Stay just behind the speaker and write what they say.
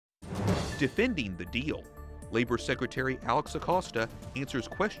Defending the deal, Labor Secretary Alex Acosta answers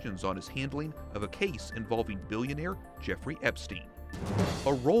questions on his handling of a case involving billionaire Jeffrey Epstein.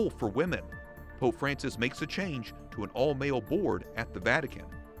 A role for women. Pope Francis makes a change to an all-male board at the Vatican.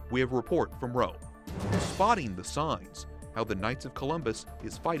 We have a report from Rome. Spotting the signs, how the Knights of Columbus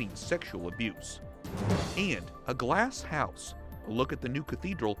is fighting sexual abuse. And a glass house, a look at the new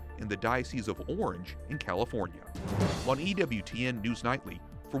cathedral in the Diocese of Orange in California. On EWTN News Nightly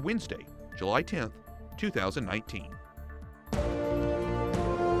for Wednesday, July 10th, 2019.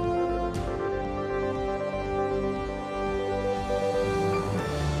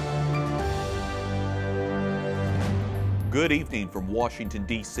 Good evening from Washington,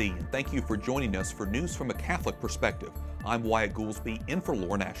 D.C., and thank you for joining us for news from a Catholic perspective. I'm Wyatt Goolsby, in for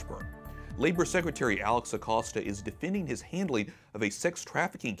Lauren Ashburn. Labor Secretary Alex Acosta is defending his handling of a sex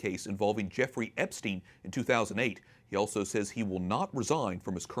trafficking case involving Jeffrey Epstein in 2008. He also says he will not resign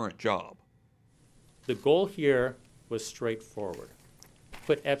from his current job. The goal here was straightforward.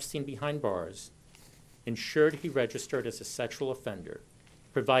 Put Epstein behind bars, ensured he registered as a sexual offender,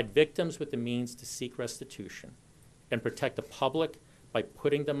 provide victims with the means to seek restitution, and protect the public by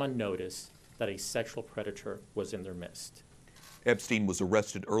putting them on notice that a sexual predator was in their midst. Epstein was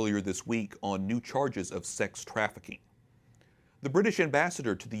arrested earlier this week on new charges of sex trafficking. The British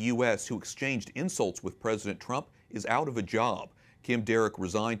ambassador to the U.S. who exchanged insults with President Trump is out of a job. Kim Derrick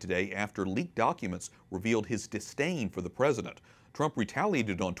resigned today after leaked documents revealed his disdain for the president. Trump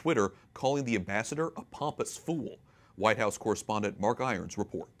retaliated on Twitter, calling the ambassador a pompous fool. White House correspondent Mark Irons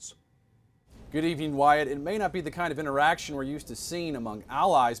reports. Good evening, Wyatt. It may not be the kind of interaction we're used to seeing among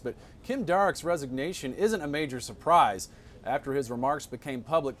allies, but Kim Derrick's resignation isn't a major surprise. After his remarks became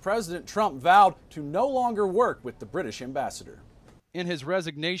public, President Trump vowed to no longer work with the British ambassador. In his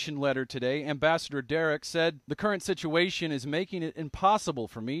resignation letter today, Ambassador Derrick said, "The current situation is making it impossible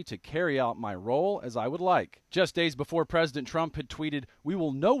for me to carry out my role as I would like." Just days before President Trump had tweeted, "We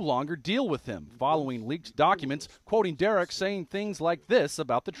will no longer deal with him," following leaked documents, quoting Derrick saying things like this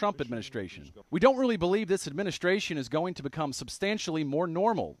about the Trump administration. "We don't really believe this administration is going to become substantially more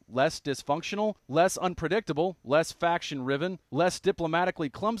normal, less dysfunctional, less unpredictable, less faction-riven, less diplomatically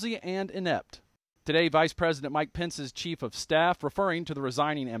clumsy and inept." Today, Vice President Mike Pence's chief of staff, referring to the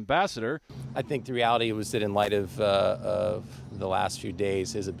resigning ambassador. I think the reality was that in light of the last few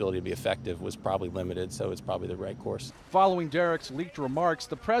days, his ability to be effective was probably limited, so it's probably the right course. Following Derrick's leaked remarks,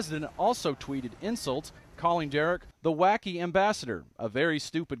 the president also tweeted insults, calling Derrick the wacky ambassador, a very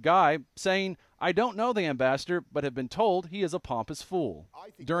stupid guy, saying, "I don't know the ambassador, but have been told he is a pompous fool."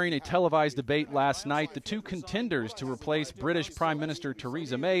 During a televised debate last night, the two contenders to replace British Prime Minister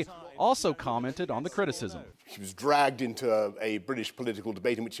Theresa May also commented on the criticism. She was dragged into a British political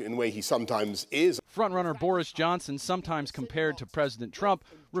debate in a way he sometimes is. Frontrunner Boris Johnson, sometimes compared to President Trump,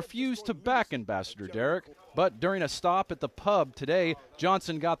 refused to back Ambassador Derrick. But during a stop at the pub today,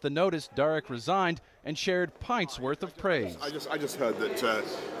 Johnson got the notice Derrick resigned and shared pints worth of praise. I just heard that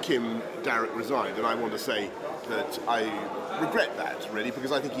Kim Derrick resigned, and I want to say that I regret that, really,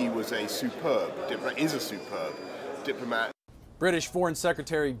 because I think he was a superb diplomat. British Foreign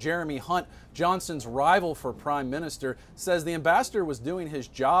Secretary Jeremy Hunt, Johnson's rival for Prime Minister, says the ambassador was doing his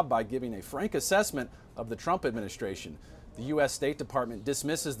job by giving a frank assessment of the Trump administration. The U.S. State Department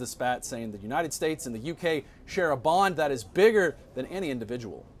dismisses the spat, saying the United States and the U.K. share a bond that is bigger than any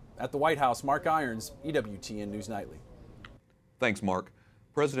individual. At the White House, Mark Irons, EWTN News Nightly. Thanks, Mark.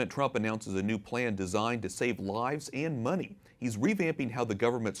 President Trump announces a new plan designed to save lives and money. He's revamping how the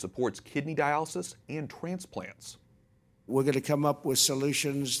government supports kidney dialysis and transplants. We're going to come up with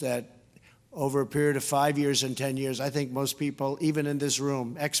solutions that over a period of 5 years and 10 years, I think most people, even in this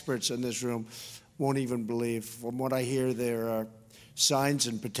room, experts in this room, won't even believe. From what I hear, there are signs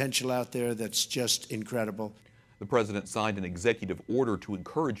and potential out there that's just incredible. The president signed an executive order to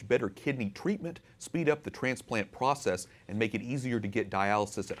encourage better kidney treatment, speed up the transplant process, and make it easier to get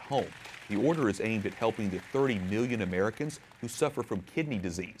dialysis at home. The order is aimed at helping the 30 million Americans who suffer from kidney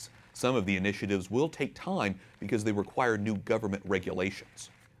disease. Some of the initiatives will take time because they require new government regulations.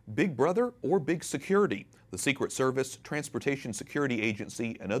 Big Brother or Big Security? The Secret Service, Transportation Security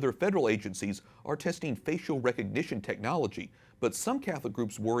Agency, and other federal agencies are testing facial recognition technology, but some Catholic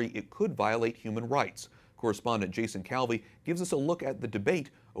groups worry it could violate human rights. Correspondent Jason Calvi gives us a look at the debate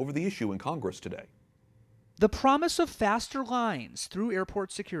over the issue in Congress today. The promise of faster lines through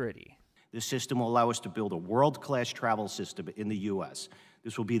airport security. This system will allow us to build a world-class travel system in the U.S.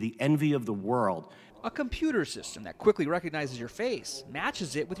 This will be the envy of the world. A computer system that quickly recognizes your face,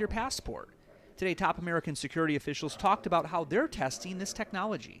 matches it with your passport. Today, top American security officials talked about how they're testing this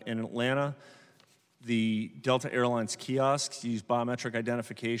technology. In Atlanta, The Delta Airlines kiosks use biometric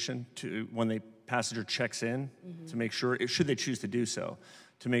identification to when the passenger checks in to make sure, should they choose to do so,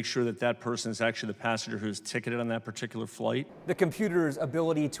 to make sure that that person is actually the passenger who's ticketed on that particular flight. The computer's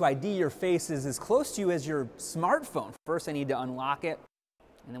ability to ID your face is as close to you as your smartphone. First, I need to unlock it,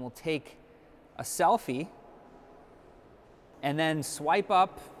 and then we'll take a selfie, and then swipe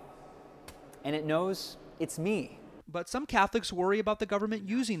up, and it knows it's me. But some Catholics worry about the government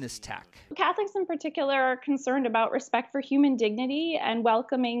using this tech. Catholics in particular are concerned about respect for human dignity and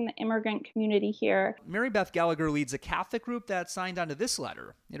welcoming the immigrant community here. Mary Beth Gallagher leads a Catholic group that signed onto this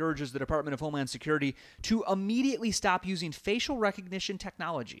letter. It urges the Department of Homeland Security to immediately stop using facial recognition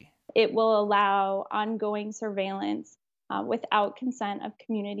technology. It will allow ongoing surveillance without consent of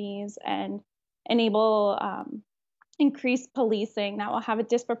communities and enable increased policing that will have a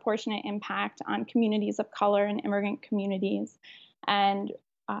disproportionate impact on communities of color and immigrant communities. And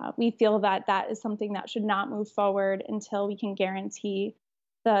we feel that that is something that should not move forward until we can guarantee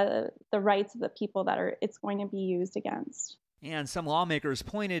the rights of the people that it's going to be used against. And some lawmakers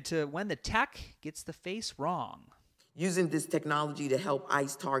pointed to when the tech gets the face wrong. Using this technology to help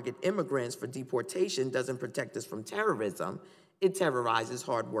ICE target immigrants for deportation doesn't protect us from terrorism. It terrorizes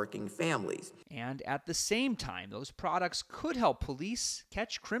hardworking families. And at the same time, those products could help police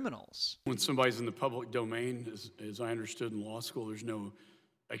catch criminals. When somebody's in the public domain, as I understood in law school, there's no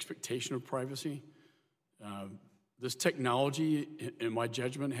expectation of privacy. This technology, in my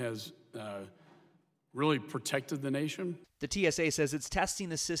judgment, has really protected the nation. The TSA says it's testing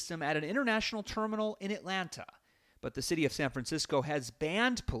the system at an international terminal in Atlanta. But the city of San Francisco has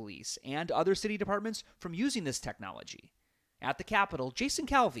banned police and other city departments from using this technology. At the Capitol, Jason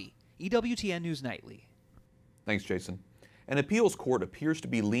Calvi, EWTN News Nightly. Thanks, Jason. An appeals court appears to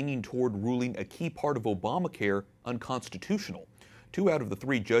be leaning toward ruling a key part of Obamacare unconstitutional. 2 out of the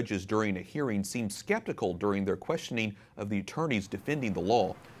 3 judges during a hearing seemed skeptical during their questioning of the attorneys defending the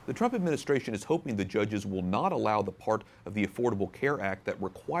law. The Trump administration is hoping the judges will not allow the part of the Affordable Care Act that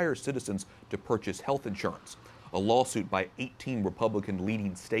requires citizens to purchase health insurance. A lawsuit by 18 Republican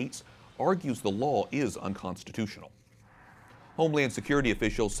leading states argues the law is unconstitutional. Homeland Security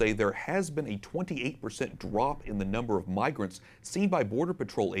officials say there has been a 28% drop in the number of migrants seen by Border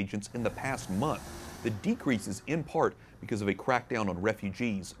Patrol agents in the past month. The decrease is in part because of a crackdown on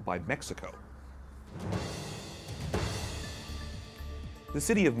refugees by Mexico. The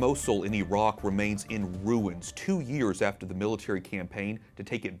city of Mosul in Iraq remains in ruins 2 years after the military campaign to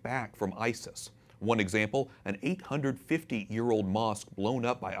take it back from ISIS. One example, an 850-year-old mosque blown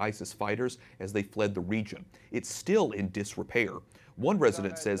up by ISIS fighters as they fled the region. It's still in disrepair. One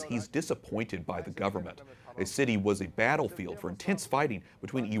resident says he's disappointed by the government. The city was a battlefield for intense fighting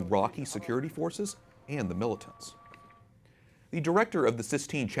between Iraqi security forces and the militants. The director of the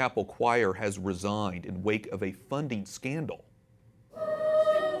Sistine Chapel Choir has resigned in wake of a funding scandal.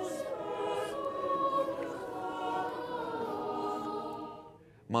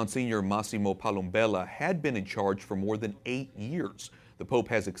 Monsignor Massimo Palombella had been in charge for more than 8 years. The Pope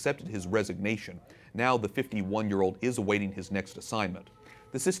has accepted his resignation. Now the 51-year-old is awaiting his next assignment.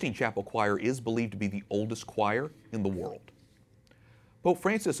 The Sistine Chapel Choir is believed to be the oldest choir in the world. Pope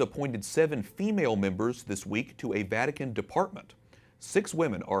Francis appointed 7 female members this week to a Vatican department. 6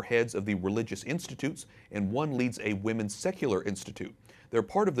 women are heads of the religious institutes, and 1 leads a women's secular institute. They're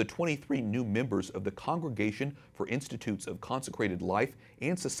part of the 23 new members of the Congregation for Institutes of Consecrated Life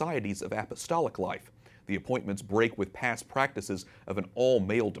and Societies of Apostolic Life. The appointments break with past practices of an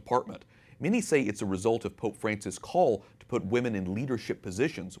all-male department. Many say it's a result of Pope Francis' call to put women in leadership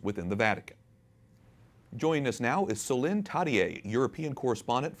positions within the Vatican. Joining us now is Solene Tadie, European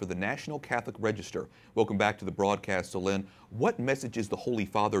correspondent for the National Catholic Register. Welcome back to the broadcast, Solene. What message is the Holy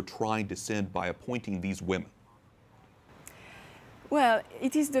Father trying to send by appointing these women? Well,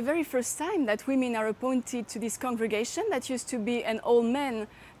 it is the very first time that women are appointed to this congregation that used to be an all-men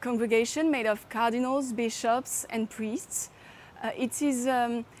congregation made of cardinals, bishops and priests.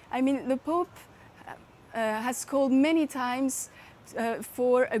 The Pope has called many times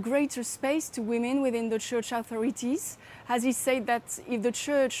for a greater space to women within the church authorities, as he said that if the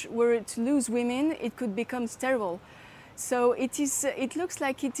church were to lose women, it could become sterile. So it looks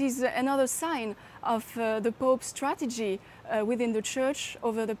like it is another sign of the Pope's strategy within the church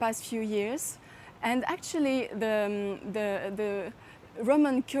over the past few years. And actually the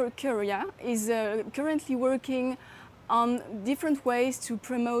Roman Curia is currently working on different ways to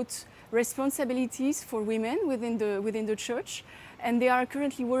promote responsibilities for women within the church. And they are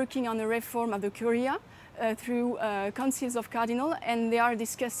currently working on a reform of the Curia through councils of cardinals, and they are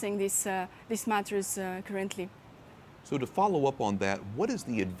discussing these matters currently. So to follow up on that, what is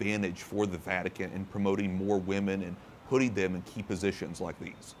the advantage for the Vatican in promoting more women and putting them in key positions like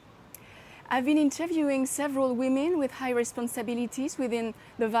these? I've been interviewing several women with high responsibilities within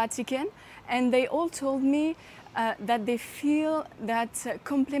the Vatican, and they all told me that they feel that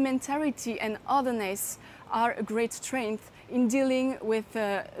complementarity and otherness are a great strength in dealing with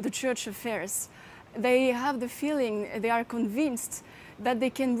the church affairs. They have the feeling, they are convinced that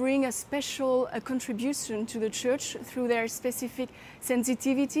they can bring a special contribution to the church through their specific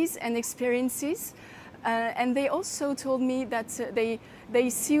sensitivities and experiences. And they also told me that they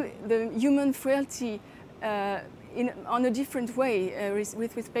see the human frailty on a different way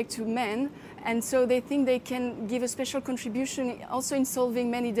with respect to men, and so they think they can give a special contribution also in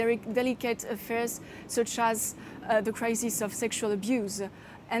solving many delicate affairs such as the crisis of sexual abuse.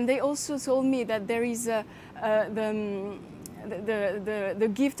 And they also told me that there is the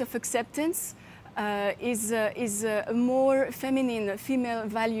gift of acceptance is a more feminine, female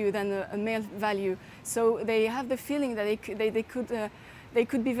value than a male value. So they have the feeling that they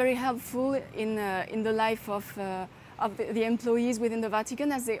could be very helpful in the life of the employees within the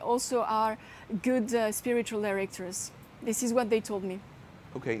Vatican, as they also are good spiritual directors. This is what they told me.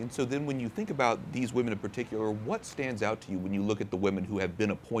 Okay, and so then when you think about these women in particular, what stands out to you when you look at the women who have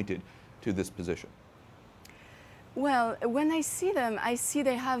been appointed to this position? Well, when I see them, I see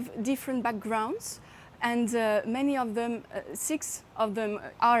they have different backgrounds, and many of them, 6 of them,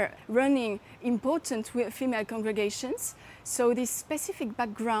 are running important female congregations. So this specific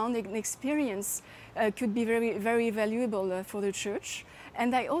background and experience could be very, very valuable for the church.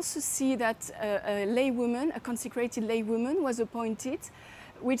 And I also see that a laywoman, a consecrated laywoman, was appointed,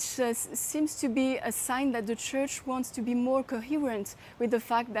 which seems to be a sign that the church wants to be more coherent with the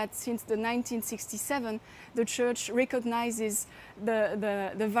fact that since the 1967, the church recognizes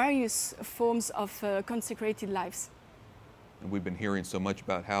the various forms of consecrated lives. And we've been hearing so much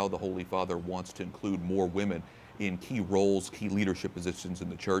about how the Holy Father wants to include more women in key roles, key leadership positions in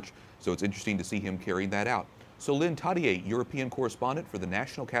the church, so it's interesting to see him carrying that out. Solene Tadie, European correspondent for the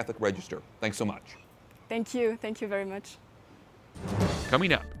National Catholic Register. Thanks so much. Thank you. Thank you very much.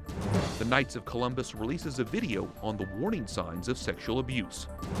 Coming up, the Knights of Columbus releases a video on the warning signs of sexual abuse.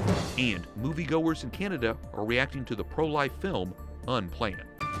 And moviegoers in Canada are reacting to the pro-life film Unplanned.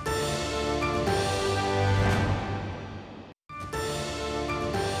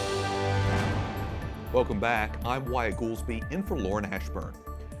 Welcome back. I'm Wyatt Goolsby, in for Lauren Ashburn.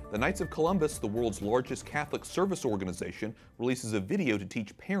 The Knights of Columbus, the world's largest Catholic service organization, releases a video to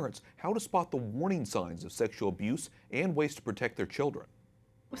teach parents how to spot the warning signs of sexual abuse and ways to protect their children.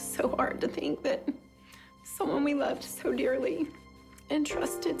 It was so hard to think that someone we loved so dearly and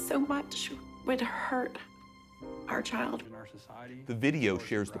trusted so much would hurt our child. The video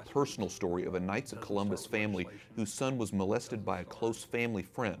shares the personal story of a Knights of Columbus family whose son was molested by a close family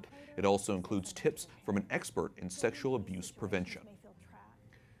friend. It also includes tips from an expert in sexual abuse prevention.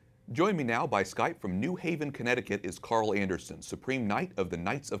 Join me now by Skype from New Haven, Connecticut is Carl Anderson, Supreme Knight of the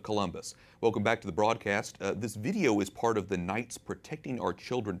Knights of Columbus. Welcome back to the broadcast. This video is part of the Knights Protecting Our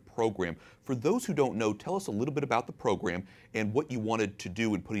Children program. For those who don't know, tell us a little bit about the program and what you wanted to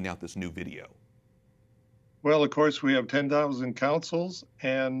do in putting out this new video. Well, of course, we have 10,000 councils,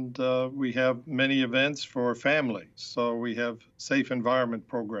 and we have many events for families. So we have Safe Environment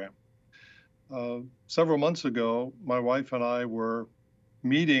program. Several months ago, my wife and I were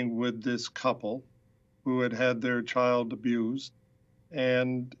meeting with this couple who had had their child abused,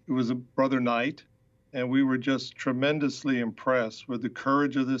 and it was a brother Knight, and we were just tremendously impressed with the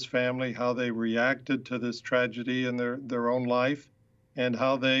courage of this family, how they reacted to this tragedy in their own life, and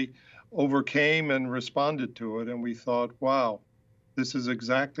how they overcame and responded to it. And we thought, wow, this is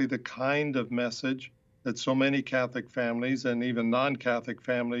exactly the kind of message that so many Catholic families and even non-Catholic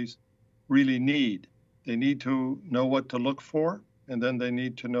families really need. They need to know what to look for, and then they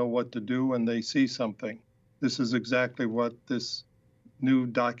need to know what to do when they see something. This is exactly what this new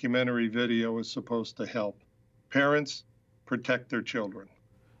documentary video is supposed to help. Parents protect their children.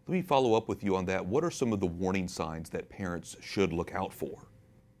 Let me follow up with you on that. What are some of the warning signs that parents should look out for?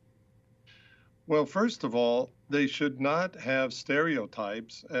 Well, first of all, they should not have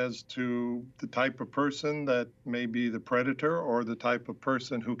stereotypes as to the type of person that may be the predator or the type of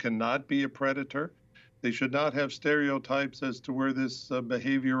person who cannot be a predator. They should not have stereotypes as to where this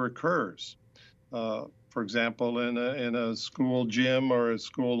behavior occurs. For example, in a school gym or a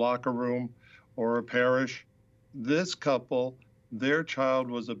school locker room or a parish. This couple, their child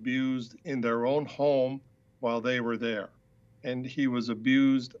was abused in their own home while they were there. And he was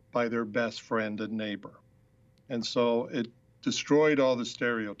abused by their best friend and neighbor. And so it destroyed all the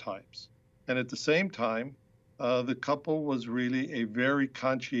stereotypes. And at the same time, The couple was really a very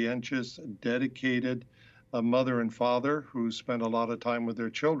conscientious, dedicated mother and father who spent a lot of time with their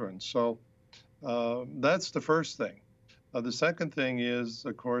children. So that's the first thing. The second thing is,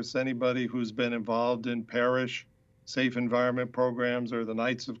 of course, anybody who's been involved in parish safe environment programs or the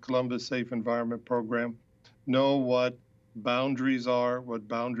Knights of Columbus Safe Environment Program know what boundaries are, what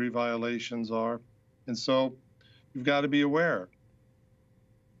boundary violations are. And so you've got to be aware.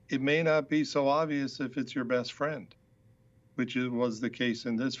 It may not be so obvious if it's your best friend, which was the case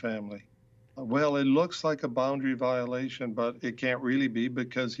in this family. Well, it looks like a boundary violation, but it can't really be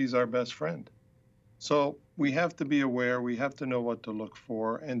because he's our best friend. So we have to be aware, we have to know what to look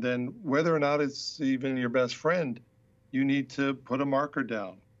for, and then whether or not it's even your best friend, you need to put a marker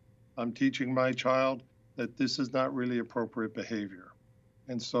down. I'm teaching my child that this is not really appropriate behavior.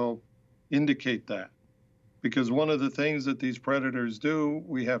 And so indicate that. Because one of the things that these predators do,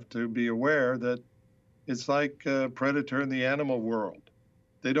 we have to be aware that it's like a predator in the animal world.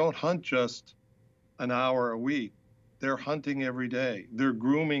 They don't hunt just an hour a week. They're hunting every day. They're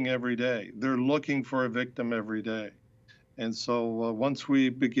grooming every day. They're looking for a victim every day. And so once we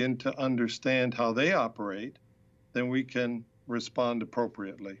begin to understand how they operate, then we can respond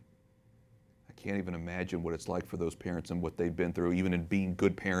appropriately. I can't even imagine what it's like for those parents and what they've been through, even in being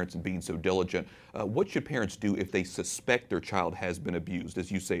good parents and being so diligent. What should parents do if they suspect their child has been abused, as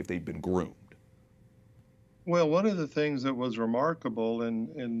you say, if they've been groomed? Well, one of the things that was remarkable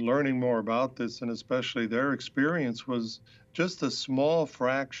in learning more about this, and especially their experience, was just a small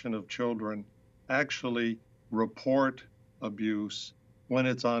fraction of children actually report abuse when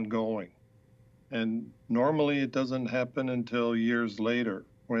it's ongoing. And normally it doesn't happen until years later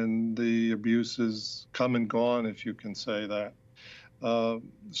when the abuse is come and gone, if you can say that.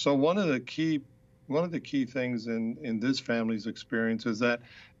 So one of the key things in this family's experience is that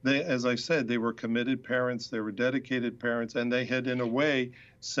they, as I said, they were committed parents, they were dedicated parents, and they had, in a way,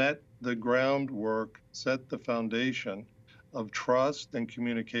 set the groundwork, set the foundation of trust and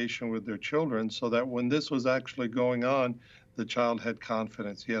communication with their children so that when this was actually going on, the child had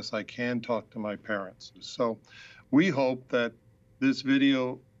confidence. Yes, I can talk to my parents. So we hope that this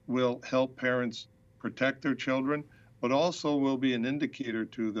video will help parents protect their children, but also will be an indicator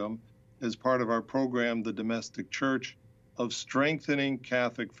to them as part of our program, The Domestic Church, of strengthening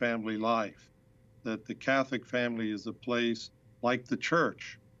Catholic family life, that the Catholic family is a place like the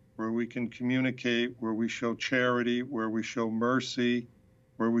church where we can communicate, where we show charity, where we show mercy,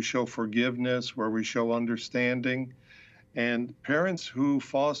 where we show forgiveness, where we show understanding. And parents who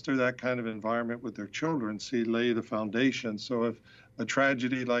foster that kind of environment with their children lay the foundation. So if a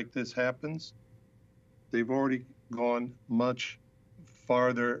tragedy like this happens, they've already gone much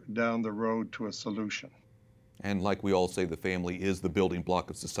farther down the road to a solution. And like we all say, the family is the building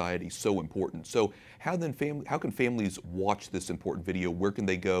block of society, so important. So how can families watch this important video? Where can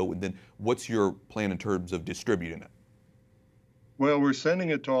they go? And then what's your plan in terms of distributing it? Well, we're sending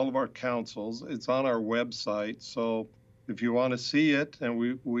it to all of our councils. It's on our website. So if you want to see it, and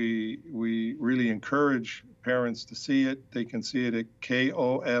we really encourage parents to see it, they can see it at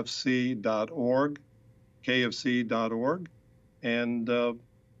kofc.org, kfc.org. And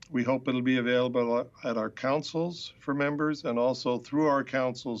we hope it'll be available at our councils for members and also through our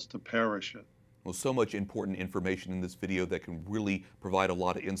councils to parishes. Well, so much important information in this video that can really provide a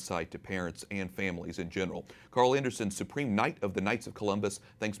lot of insight to parents and families in general. Carl Anderson, Supreme Knight of the Knights of Columbus,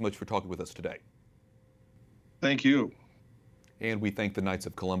 thanks much for talking with us today. Thank you. And we thank the Knights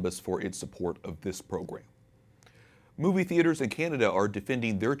of Columbus for its support of this program. Movie theaters in Canada are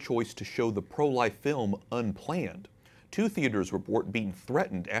defending their choice to show the pro-life film Unplanned. 2 theaters report being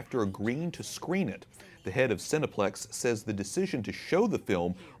threatened after agreeing to screen it. The head of Cineplex says the decision to show the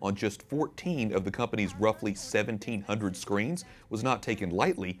film on just 14 of the company's roughly 1,700 screens was not taken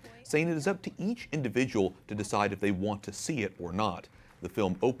lightly, saying it is up to each individual to decide if they want to see it or not. The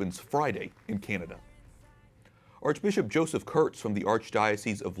film opens Friday in Canada. Archbishop Joseph Kurtz from the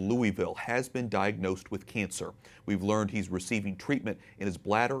Archdiocese of Louisville has been diagnosed with cancer. We've learned he's receiving treatment in his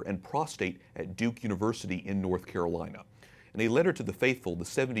bladder and prostate at Duke University in North Carolina. In a letter to the faithful, the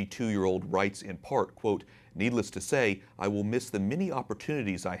 72-year-old writes in part, quote, "Needless to say, I will miss the many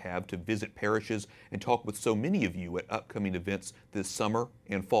opportunities I have to visit parishes and talk with so many of you at upcoming events this summer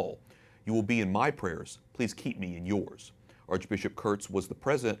and fall. You will be in my prayers. Please keep me in yours." Archbishop Kurtz was the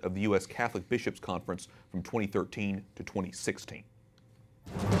president of the U.S. Catholic Bishops' Conference from 2013 to 2016.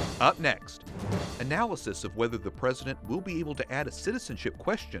 Up next, analysis of whether the president will be able to add a citizenship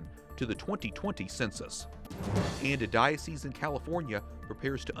question to the 2020 census. And a diocese in California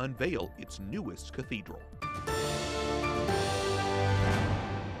prepares to unveil its newest cathedral.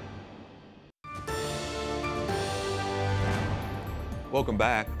 Welcome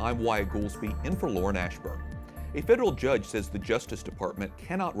back. I'm Wyatt Goolsby, in for Lauren Ashburn. A federal judge says the Justice Department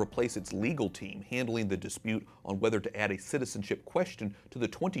cannot replace its legal team handling the dispute on whether to add a citizenship question to the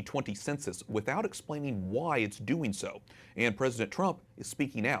 2020 census without explaining why it's doing so. And President Trump is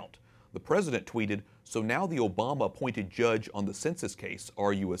speaking out. The president tweeted, "So now the Obama-appointed judge on the census case,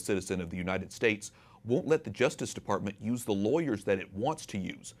 are you a citizen of the United States, won't let the Justice Department use the lawyers that it wants to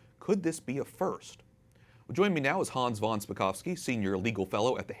use. Could this be a first?" Well, joining me now is Hans von Spakovsky, Senior Legal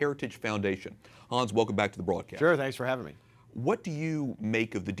Fellow at the Heritage Foundation. Hans, welcome back to the broadcast. Sure, thanks for having me. What do you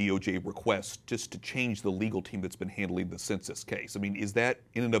make of the DOJ request just to change the legal team that's been handling the census case? I mean, is that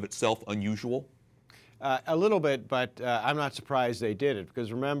in and of itself unusual? A little bit, but I'm not surprised they did it,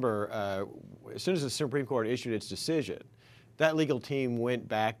 because remember, as soon as the Supreme Court issued its decision, that legal team went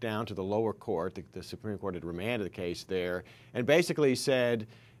back down to the lower court. The Supreme Court had remanded the case there and basically said,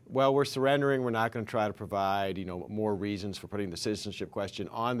 well, we're surrendering. We're not going to try to provide, more reasons for putting the citizenship question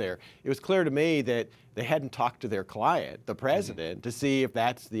on there. It was clear to me that they hadn't talked to their client, the president, to see if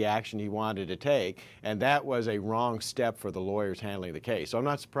that's the action he wanted to take, and that was a wrong step for the lawyers handling the case. So I'm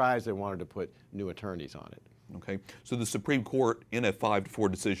not surprised they wanted to put new attorneys on it. Okay, so the Supreme Court, in a 5-4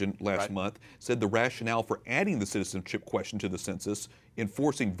 decision last month, said the rationale for adding the citizenship question to the census,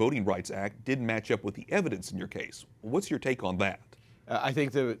 enforcing Voting Rights Act, didn't match up with the evidence in your case. What's your take on that? I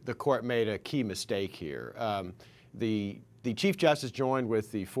think the court made a key mistake here. The Chief Justice joined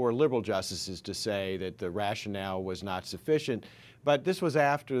with the 4 liberal justices to say that the rationale was not sufficient, but this was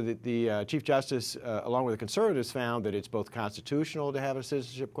after the Chief Justice, along with the conservatives, found that it's both constitutional to have a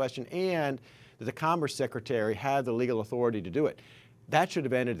citizenship question and that the Commerce Secretary had the legal authority to do it. That should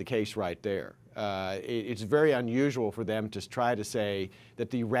have ended the case right there. It's very unusual for them to try to say that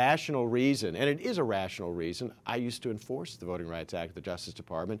the rational reason, and it is a rational reason, I used to enforce the Voting Rights Act at the Justice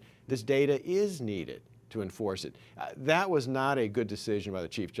Department, this data is needed to enforce it. That was not a good decision by the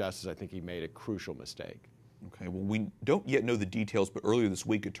Chief Justice. I think he made a crucial mistake. Okay, well, we don't yet know the details, but earlier this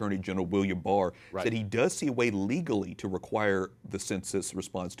week, Attorney General William Barr said he does see a way legally to require the census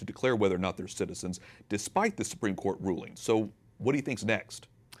response to declare whether or not they're citizens, despite the Supreme Court ruling. So what do you think's next?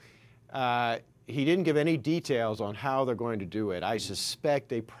 He didn't give any details on how they're going to do it. I suspect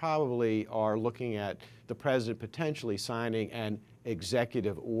they probably are looking at the president potentially signing an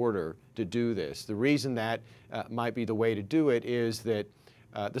executive order to do this. The reason that might be the way to do it is that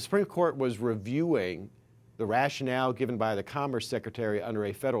the Supreme Court was reviewing the rationale given by the Commerce Secretary under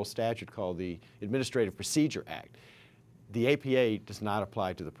a federal statute called the Administrative Procedure Act. The APA does not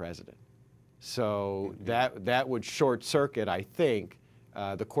apply to the president. So that would short circuit, I think,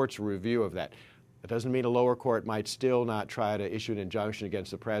 the court's review of that. It doesn't mean a lower court might still not try to issue an injunction against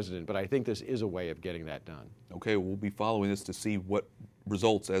the president, but I think this is a way of getting that done. Okay, we'll be following this to see what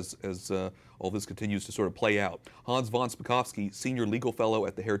results as all this continues to sort of play out. Hans von Spakovsky, Senior Legal Fellow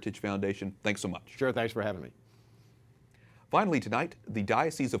at the Heritage Foundation, thanks so much. Sure, thanks for having me. Finally tonight, the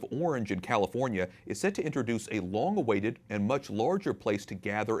Diocese of Orange in California is set to introduce a long-awaited and much larger place to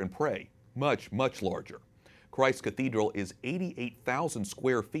gather and pray. Much, much larger. Christ Cathedral is 88,000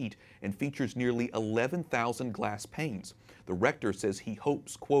 square feet and features nearly 11,000 glass panes. The rector says he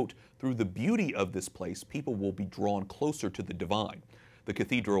hopes, quote, through the beauty of this place, people will be drawn closer to the divine. The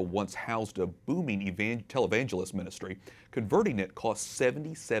cathedral once housed a booming televangelist ministry. Converting it cost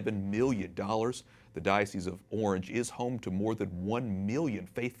 $77 million. The Diocese of Orange is home to more than 1 million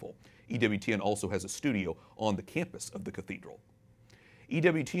faithful. EWTN also has a studio on the campus of the cathedral.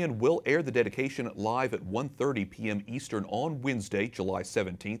 EWTN will air the dedication live at 1:30 p.m. Eastern on Wednesday, July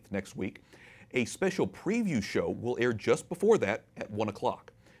 17th, next week. A special preview show will air just before that at 1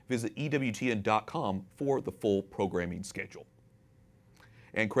 o'clock. Visit EWTN.com for the full programming schedule.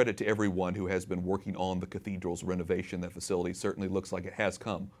 And credit to everyone who has been working on the cathedral's renovation. That facility certainly looks like it has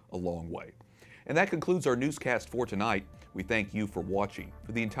come a long way. And that concludes our newscast for tonight. We thank you for watching.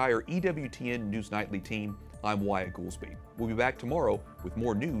 For the entire EWTN News Nightly team, I'm Wyatt Goolsby. We'll be back tomorrow with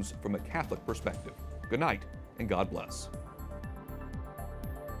more news from a Catholic perspective. Good night, and God bless.